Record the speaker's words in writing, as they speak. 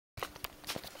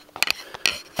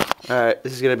Alright,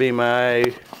 this is going to be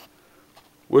my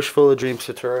Wishful of Dreams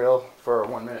tutorial for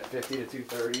 1 minute 50 to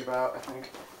 2:30 about, I think.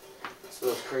 So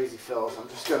those crazy fills. I'm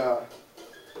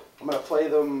gonna play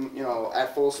them, you know,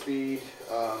 at full speed,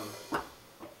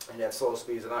 and at slow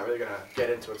speeds. I'm not really gonna get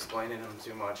into explaining them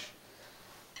too much.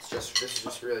 This is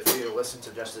just really for you to listen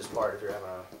to just this part if you're having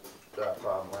a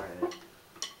problem learning it.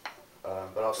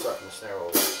 But I'll start from the snare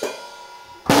roll.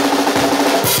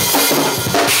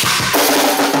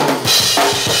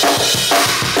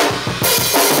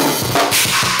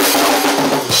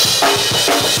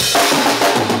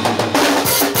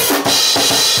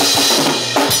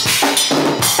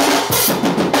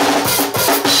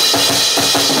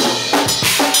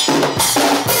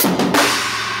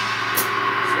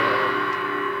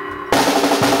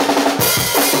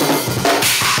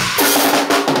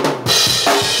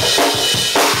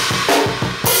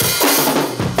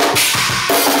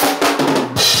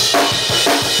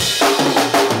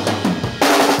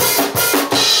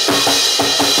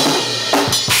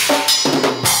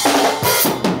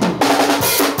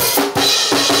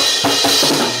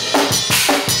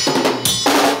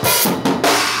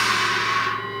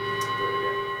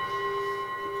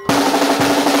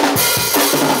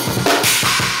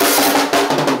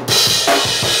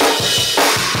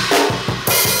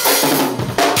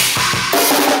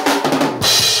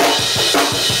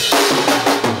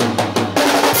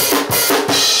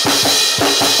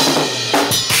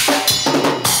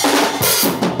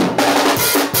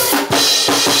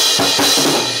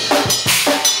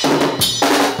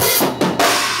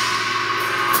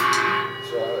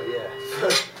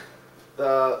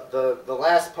 The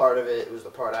last part of it was the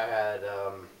part I had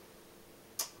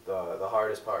the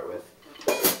hardest part with.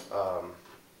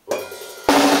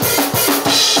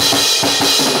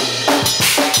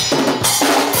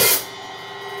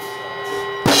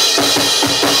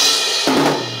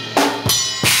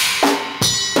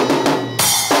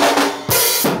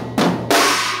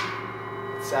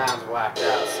 It sounds whacked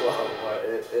out slow, but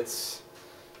it's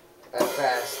at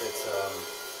fast. It's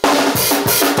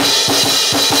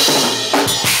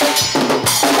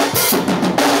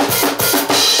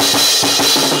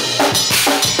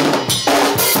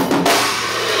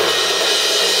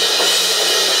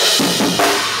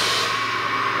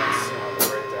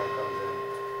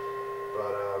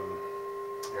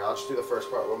I'll just do the first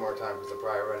part one more time because I'm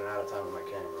probably running out of time with my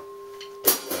camera.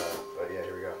 But yeah,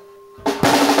 here we go.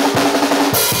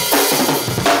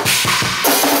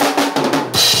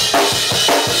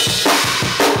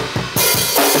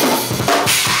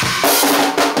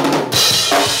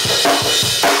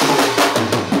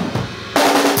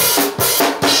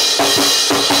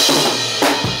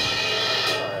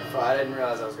 I didn't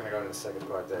realize I was going to go to the second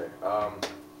part there.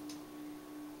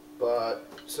 But,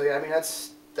 so yeah, I mean,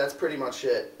 that's pretty much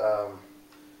it.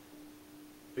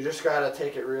 You just gotta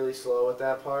take it really slow with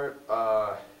that part.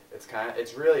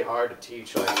 It's really hard to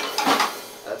teach. Like,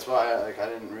 that's why I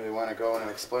didn't really want to go in and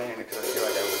explain it because I feel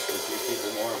like I would just confuse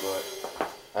people more. But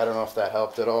I don't know if that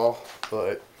helped at all.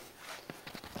 But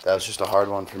that was just a hard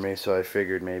one for me, so I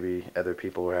figured maybe other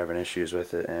people were having issues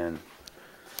with it, and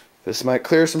this might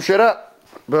clear some shit up.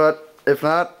 But if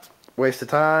not, waste of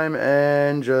time,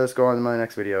 and just go on to my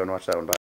next video and watch that one. Bye.